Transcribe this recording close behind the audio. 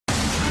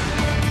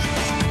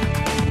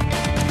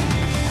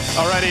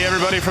Alrighty,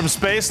 everybody from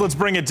space, let's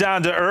bring it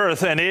down to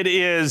Earth, and it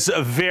is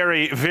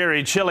very,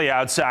 very chilly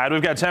outside.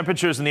 We've got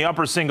temperatures in the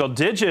upper single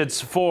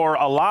digits for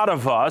a lot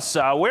of us,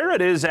 where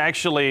it is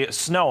actually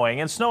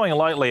snowing, and snowing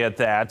lightly at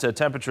that.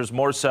 Temperatures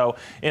more so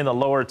in the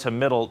lower to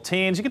middle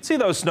teens. You can see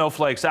those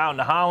snowflakes out in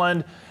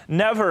Holland.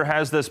 Never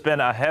has this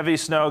been a heavy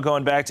snow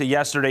going back to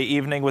yesterday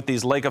evening with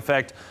these lake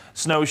effect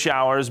snow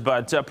showers,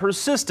 but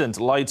persistent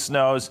light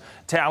snows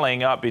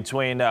tallying up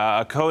between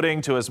a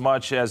coating to as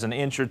much as an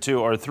inch or two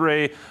or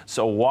three.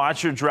 So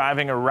watch your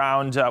driving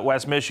around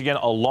West Michigan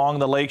along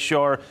the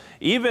lakeshore,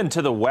 even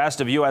to the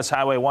west of U.S.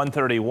 Highway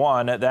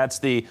 131. That's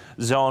the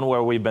zone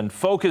where we've been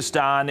focused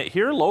on.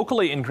 Here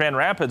locally in Grand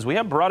Rapids, we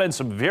have brought in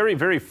some very,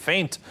 very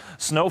faint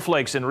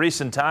snowflakes in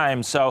recent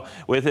times. So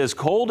with as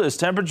cold as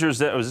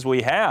temperatures as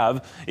we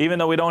have, even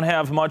though we don't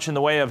have much in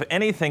the way of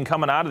anything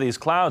coming out of these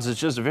clouds, it's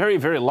just very,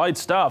 very light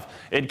stuff.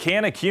 It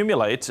can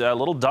accumulate. A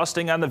little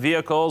dusting on the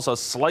vehicles, a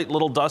slight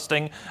little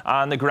dusting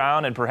on the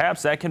ground, and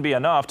perhaps that can be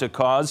enough to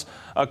cause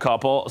a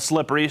couple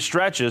slippery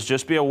stretches.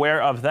 Just be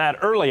aware of that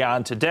early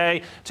on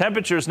today.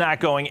 Temperatures not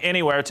going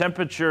anywhere.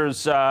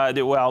 Temperatures,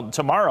 well,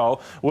 tomorrow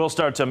will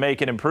start to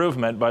make an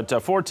improvement,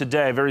 but for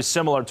today, very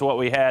similar to what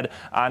we had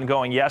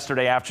ongoing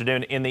yesterday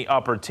afternoon in the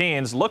upper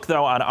teens. Look,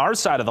 though, on our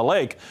side of the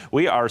lake,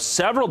 we are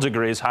several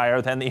degrees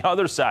higher than the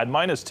other side.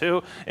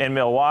 -2 in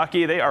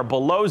Milwaukee. They are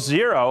below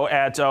zero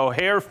at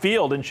O'Hare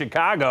Field in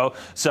Chicago.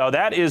 So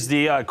that is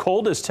the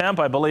coldest temp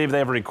I believe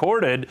they've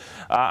recorded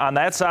on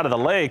that side of the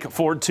lake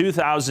for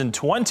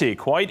 2020.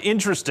 Quite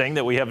interesting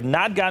that we have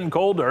not gotten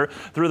colder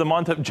through the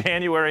month of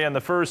January and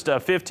the first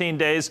 15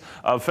 days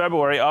of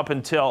February up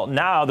until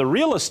now. The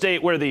real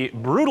estate where the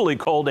brutally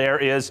cold air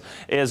is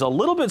a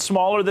little bit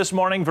smaller this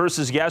morning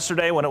versus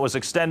yesterday when it was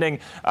extending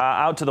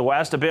out to the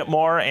west a bit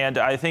more, and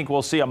I think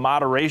we'll see a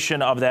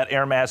moderation of that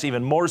air mass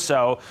even more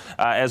so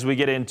as we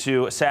get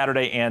into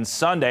Saturday and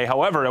Sunday.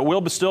 However, it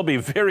will still be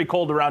very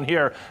cold around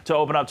here to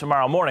open up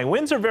tomorrow morning.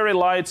 Winds are very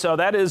light, so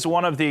that is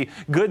one of the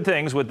good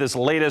things with this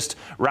latest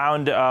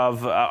round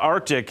of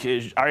Arctic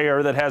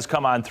air that has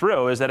come on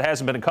through, is that it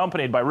hasn't been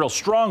accompanied by real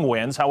strong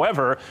winds.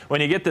 However,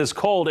 when you get this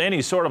cold,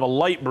 any sort of a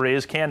light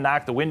breeze can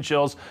knock the wind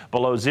chills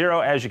below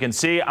zero. As you can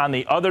see on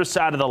the other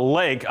side of the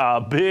lake,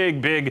 a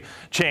big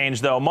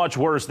change, though much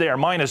worse there.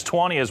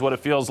 -20 is what it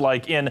feels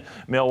like in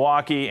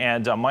Milwaukee,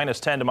 and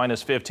 -10 to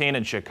 -15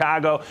 in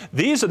Chicago.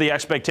 These are the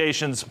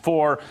expectations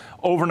for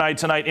overnight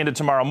tonight into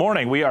tomorrow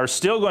morning. We are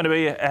still going to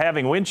be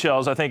having wind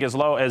chills, I think, as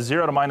low as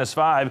 0 to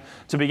 -5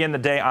 to begin the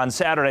day on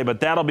Saturday, but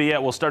that'll be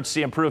it. We'll start to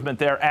see improvement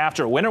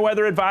thereafter. Winter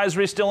weather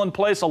advisory still in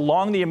place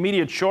along the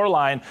immediate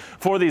shoreline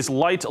for these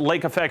light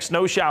lake effect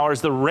snow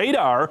showers. The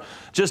radar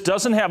just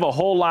doesn't have a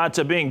whole lot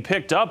being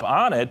picked up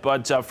on it,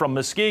 but from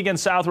Muskegon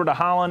southward to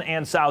Holland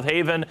and South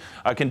Haven,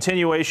 a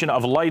continuation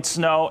of light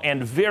snow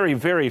and very,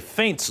 very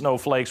faint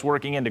snowflakes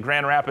working into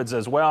Grand Rapids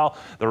as well.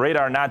 The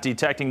radar not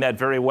detecting that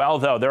very well,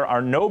 though. There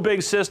are no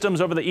big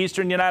systems over the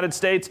eastern United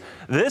States.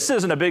 This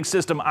isn't a big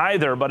system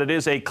either, but it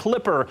is a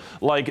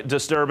clipper-like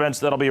disturbance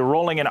that'll be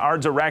rolling in our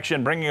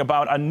direction, bringing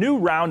about a new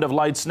round of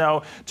light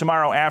snow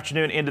tomorrow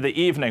afternoon into the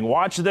evening.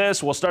 Watch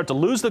this. We'll start to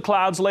lose the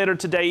clouds later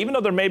today, even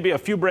though there may be a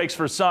few breaks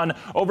for sun.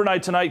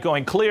 Overnight tonight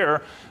going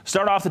clear.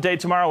 Start off the day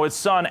tomorrow with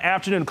sun.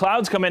 Afternoon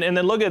clouds come in, and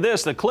then look at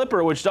this. The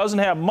clipper, which doesn't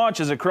have much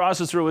as it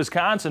crosses through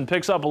Wisconsin,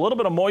 picks up a little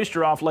bit of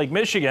moisture off Lake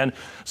Michigan.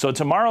 So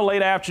tomorrow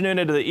late afternoon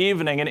into the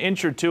evening, an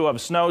inch or two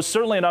of snow,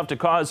 certainly enough to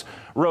cause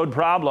road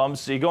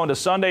problems. You go into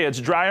Sunday, it's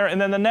drier,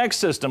 and then the next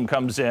system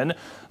comes in.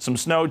 Some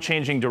snow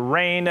changing to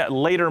rain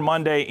later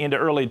Monday into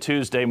early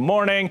Tuesday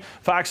morning.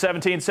 Fox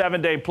 17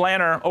 7-day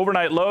planner.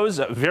 Overnight lows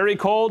very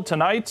cold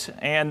tonight,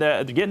 and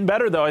getting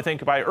better, though, I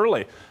think, by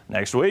early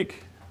next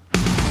week.